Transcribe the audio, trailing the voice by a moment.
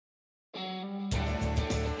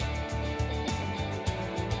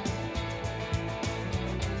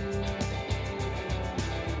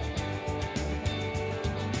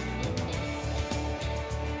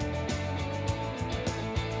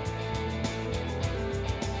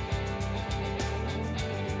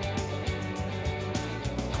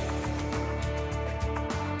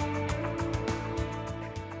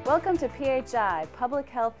Welcome to PHI, Public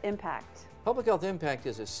Health Impact. Public Health Impact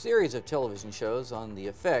is a series of television shows on the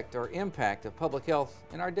effect or impact of public health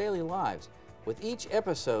in our daily lives, with each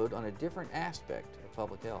episode on a different aspect of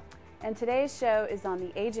public health. And today's show is on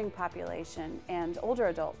the aging population and older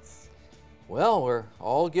adults. Well, we're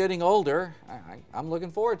all getting older. I'm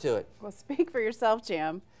looking forward to it. Well, speak for yourself,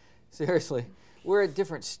 Jam. Seriously, we're at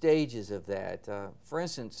different stages of that. For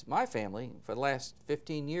instance, my family, for the last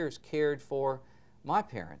 15 years, cared for my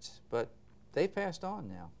parents, but they've passed on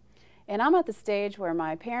now. And I'm at the stage where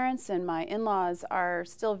my parents and my in-laws are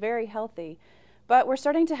still very healthy, but we're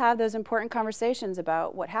starting to have those important conversations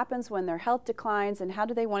about what happens when their health declines and how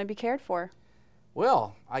do they want to be cared for.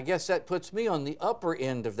 Well, I guess that puts me on the upper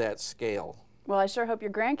end of that scale. Well, I sure hope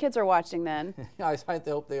your grandkids are watching then. I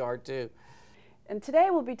hope they are too. And today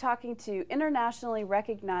we'll be talking to internationally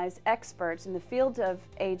recognized experts in the field of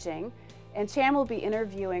aging, and Chan will be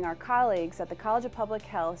interviewing our colleagues at the College of Public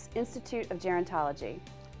Health's Institute of Gerontology.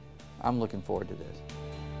 I'm looking forward to this.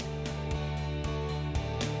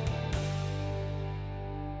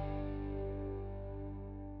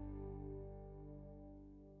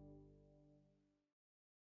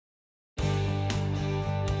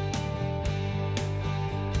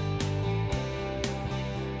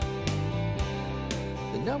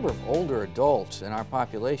 The number of older adults in our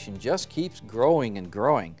population just keeps growing and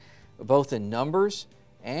growing, both in numbers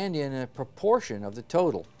and in a proportion of the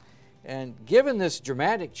total. And given this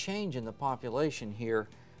dramatic change in the population here,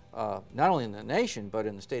 not only in the nation, but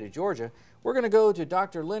in the state of Georgia, we're going to go to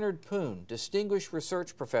Dr. Leonard Poon, Distinguished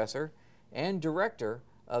Research Professor and Director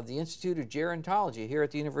of the Institute of Gerontology here at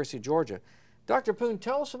the University of Georgia. Dr. Poon,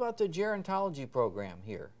 tell us about the Gerontology program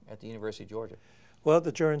here at the University of Georgia. Well,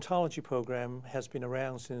 the Gerontology program has been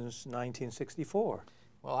around since 1964.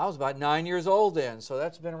 Well, I was about 9 years old then, so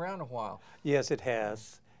that's been around a while. Yes, it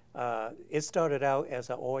has. It started out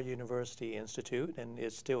as an all-university institute, and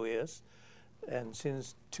it still is. And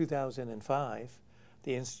since 2005,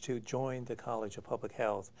 the institute joined the College of Public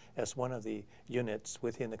Health as one of the units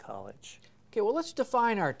within the college. Okay, well, let's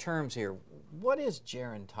define our terms here. What is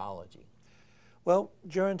gerontology? Well,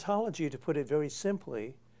 gerontology, to put it very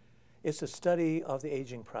simply, is the study of the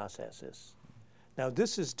aging processes. Now,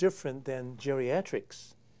 this is different than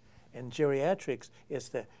geriatrics, and geriatrics is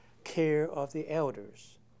the care of the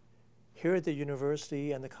elders. Here at the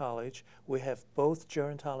university and the college, we have both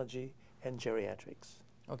gerontology and geriatrics.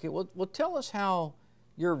 Okay, well tell us how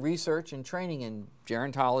your research and training in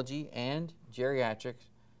gerontology and geriatrics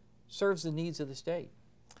serves the needs of the state.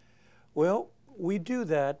 Well, we do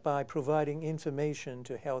that by providing information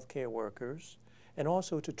to healthcare workers and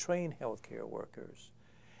also to train healthcare workers.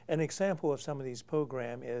 An example of some of these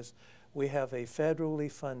programs is we have a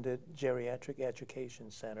federally funded geriatric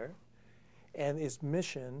education center, and its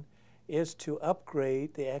mission is to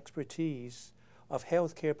upgrade the expertise of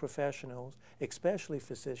healthcare professionals, especially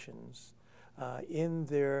physicians, in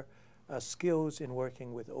their skills in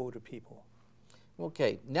working with older people.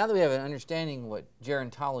 Okay, now that we have an understanding what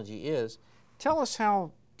gerontology is, tell us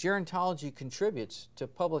how gerontology contributes to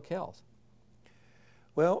public health.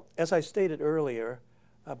 Well, as I stated earlier,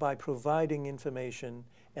 by providing information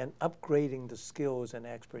and upgrading the skills and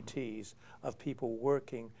expertise of people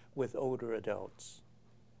working with older adults.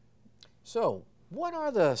 So, what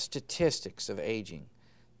are the statistics of aging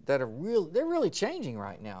that they're really changing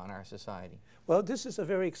right now in our society? Well, this is a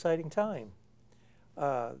very exciting time.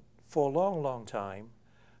 For a long, long time,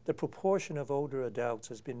 the proportion of older adults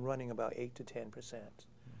has been running about 8 to 10%.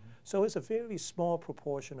 So it's a very small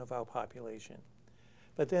proportion of our population.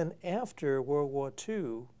 But then after World War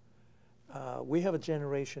II, we have a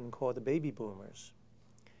generation called the baby boomers,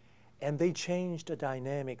 and they changed the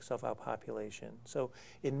dynamics of our population. So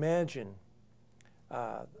imagine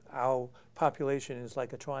our population is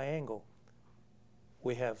like a triangle.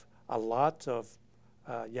 We have a lot of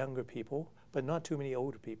younger people, but not too many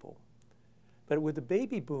older people. But with the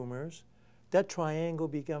baby boomers, that triangle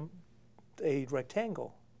became a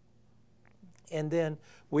rectangle. And then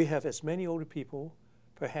we have as many older people,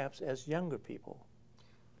 perhaps, as younger people.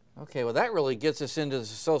 Okay, well that really gets us into the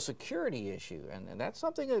Social Security issue, and that's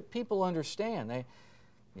something that people understand. They,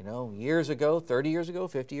 you know, years ago, 30 years ago,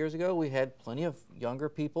 50 years ago, we had plenty of younger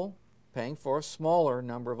people paying for a smaller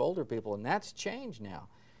number of older people, and that's changed now.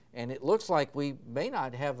 And it looks like we may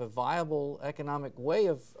not have a viable economic way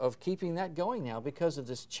of keeping that going now because of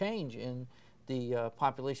this change in the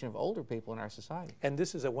population of older people in our society. And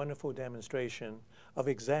this is a wonderful demonstration of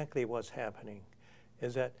exactly what's happening,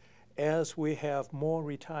 is that as we have more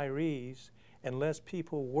retirees and less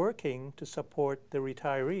people working to support the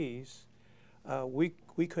retirees,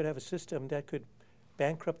 we could have a system that could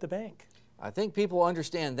bankrupt the bank. I think people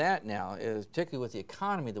understand that now, particularly with the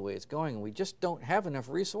economy the way it's going, and we just don't have enough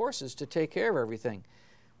resources to take care of everything.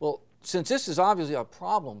 Well, since this is obviously a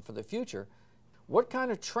problem for the future, what kind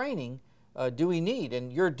of training do we need,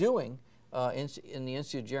 and you're doing in the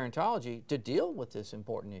Institute of Gerontology, to deal with this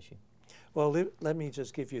important issue? Well, let me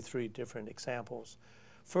just give you 3 different examples.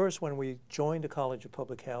 First, when we joined the College of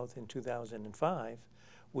Public Health in 2005,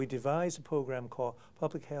 we devised a program called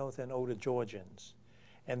Public Health and Older Georgians.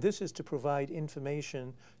 And this is to provide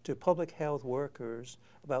information to public health workers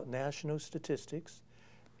about national statistics,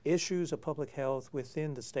 issues of public health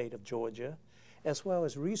within the state of Georgia, as well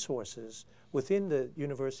as resources within the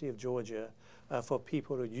University of Georgia for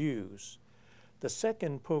people to use. The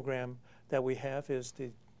second program that we have is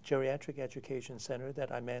the Geriatric Education Center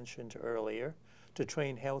that I mentioned earlier to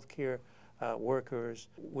train healthcare workers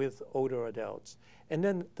with older adults. And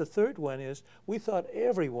then the third one is we thought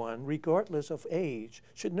everyone, regardless of age,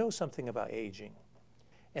 should know something about aging.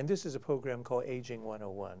 And this is a program called Aging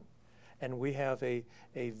 101. And we have a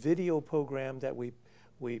video program that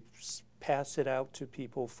we pass it out to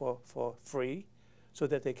people for free so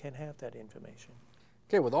that they can have that information.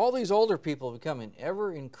 Okay, with all these older people becoming an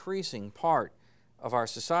ever-increasing part of our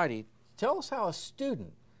society, tell us how a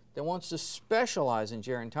student that wants to specialize in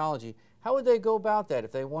gerontology, how would they go about that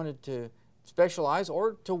if they wanted to specialize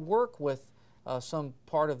or to work with some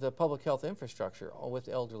part of the public health infrastructure or with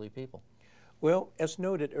elderly people? Well, as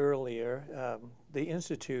noted earlier, the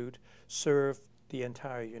Institute served the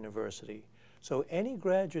entire university. So any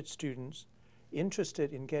graduate students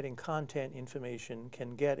interested in getting content information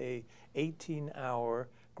can get a 18-hour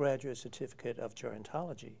graduate certificate of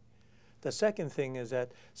gerontology. The second thing is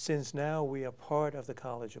that since now we are part of the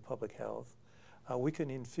College of Public Health, we can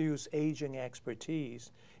infuse aging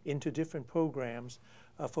expertise into different programs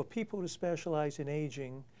for people to specialize in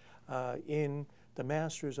aging in the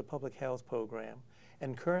Masters of Public Health program.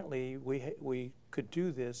 And currently we could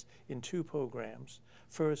do this in 2 programs.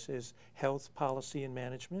 First is Health Policy and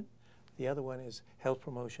Management. The other one is Health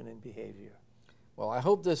Promotion and Behavior. Well, I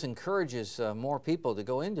hope this encourages more people to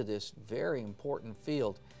go into this very important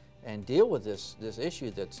field and deal with this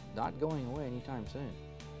issue that's not going away anytime soon.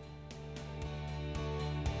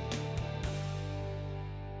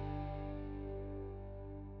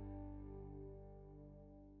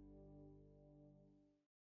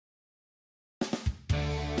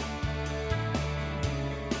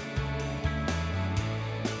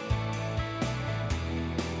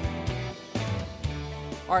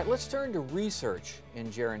 All right, let's turn to research in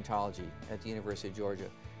gerontology at the University of Georgia.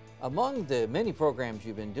 Among the many programs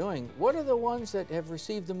you've been doing, what are the ones that have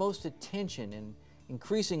received the most attention in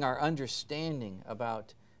increasing our understanding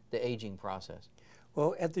about the aging process?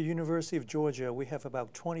 Well, at the University of Georgia, we have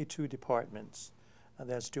about 22 departments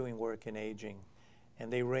that's doing work in aging.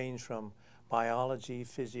 And they range from biology,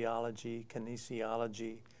 physiology,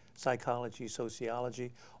 kinesiology, psychology,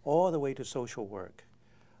 sociology, all the way to social work.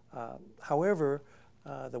 However,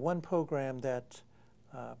 the one program that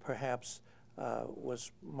perhaps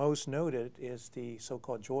was most noted is the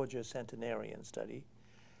so-called Georgia Centenarian Study.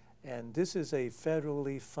 And this is a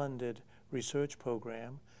federally funded research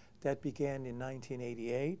program that began in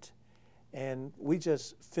 1988. And we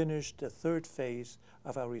just finished the 3rd phase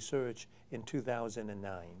of our research in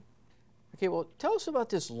 2009. Okay, well, tell us about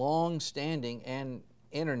this long-standing and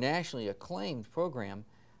internationally acclaimed program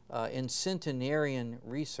in centenarian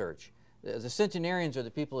research. The centenarians are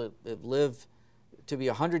the people that live to be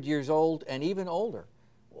 100 years old and even older.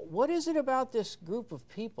 What is it about this group of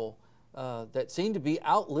people that seem to be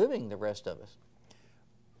outliving the rest of us?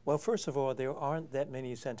 Well, first of all, there aren't that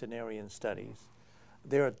many centenarian studies.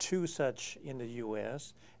 There are 2 such in the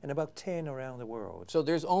U.S. and about 10 around the world. So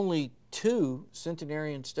there's only 2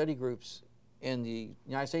 centenarian study groups in the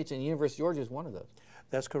United States, and the University of Georgia is one of those.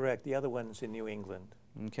 That's correct. The other one's in New England.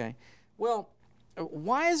 Okay. Well,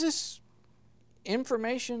 why is this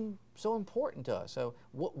information so important to us? So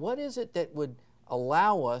what is it that would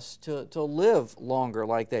allow us to live longer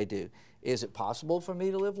like they do? Is it possible for me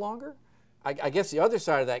to live longer? I guess the other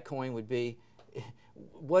side of that coin would be,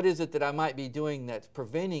 what is it that I might be doing that's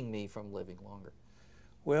preventing me from living longer?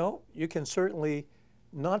 Well, you can certainly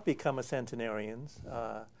not become a centenarian,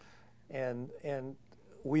 and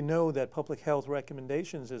we know that public health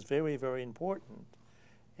recommendations is very, very important.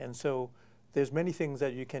 And so there's many things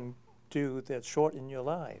that you can do that shorten your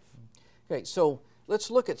life. Okay, so let's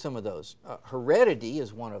look at some of those. Heredity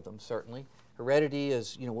is one of them, certainly. Heredity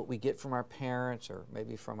is, you know, what we get from our parents or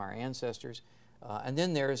maybe from our ancestors. And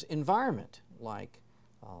then there's environment, like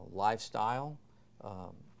lifestyle,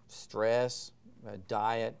 stress,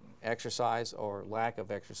 diet, exercise, or lack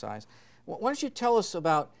of exercise. Why don't you tell us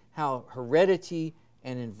about how heredity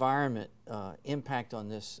and environment impact on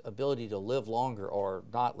this ability to live longer or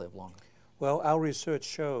not live longer? Well, our research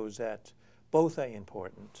shows that both are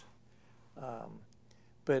important,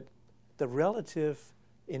 but the relative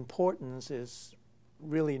importance is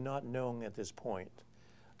really not known at this point.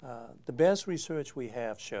 The best research we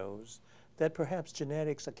have shows that perhaps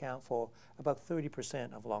genetics account for about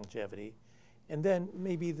 30% of longevity, and then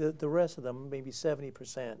maybe the rest of them, maybe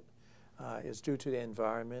 70%, is due to the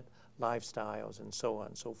environment, lifestyles, and so on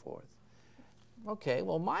and so forth. Okay,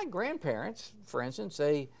 well, my grandparents, for instance,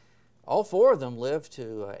 all four of them lived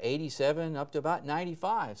to 87 up to about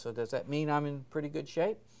 95. So does that mean I'm in pretty good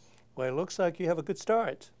shape? Well, it looks like you have a good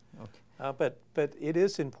start. Okay. But it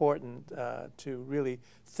is important to really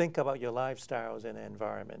think about your lifestyles and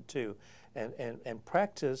environment too, and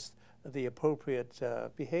practice the appropriate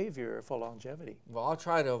behavior for longevity. Well, I'll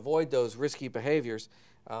try to avoid those risky behaviors.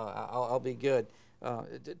 I'll be good.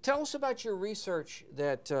 Tell us about your research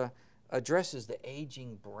that addresses the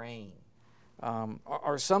aging brain.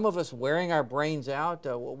 Are some of us wearing our brains out?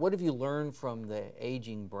 What have you learned from the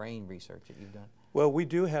aging brain research that you've done? Well, we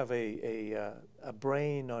do have a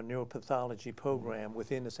brain or neuropathology program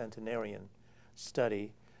within the centenarian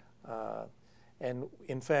study. And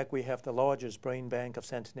in fact, we have the largest brain bank of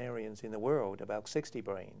centenarians in the world, about 60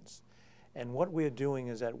 brains. And what we're doing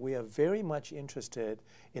is that we are very much interested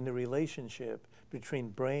in the relationship between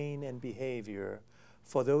brain and behavior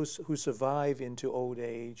for those who survive into old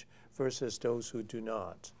age versus those who do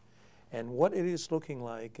not. And what it is looking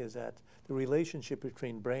like is that the relationship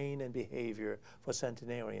between brain and behavior for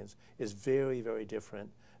centenarians is very, very different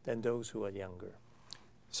than those who are younger.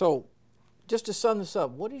 So, just to sum this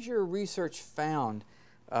up, what has your research found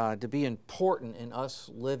to be important in us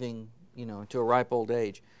living, to a ripe old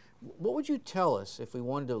age? What would you tell us if we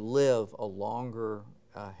wanted to live a longer,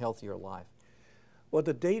 healthier life? Well,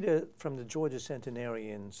 the data from the Georgia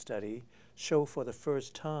Centenarian study show for the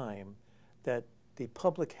first time that the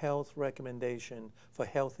public health recommendation for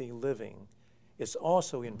healthy living is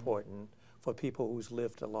also important for people who's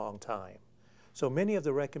lived a long time. So many of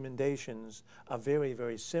the recommendations are very,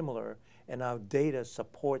 very similar, and our data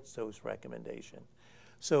supports those recommendations.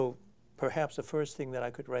 So perhaps the first thing that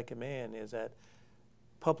I could recommend is that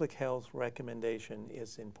public health recommendation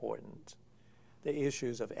is important. The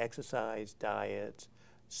issues of exercise, diet,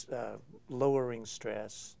 lowering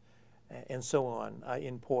stress, and so on are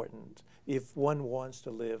important if one wants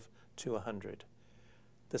to live to 100.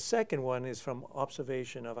 The second one is from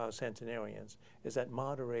observation of our centenarians, is that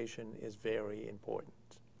moderation is very important.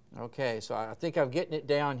 Okay, so I think I'm getting it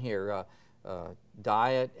down here.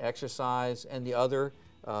 Diet, exercise, and the other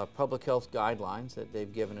public health guidelines that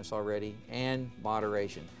they've given us already, and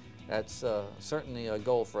moderation. That's certainly a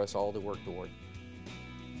goal for us all to work toward.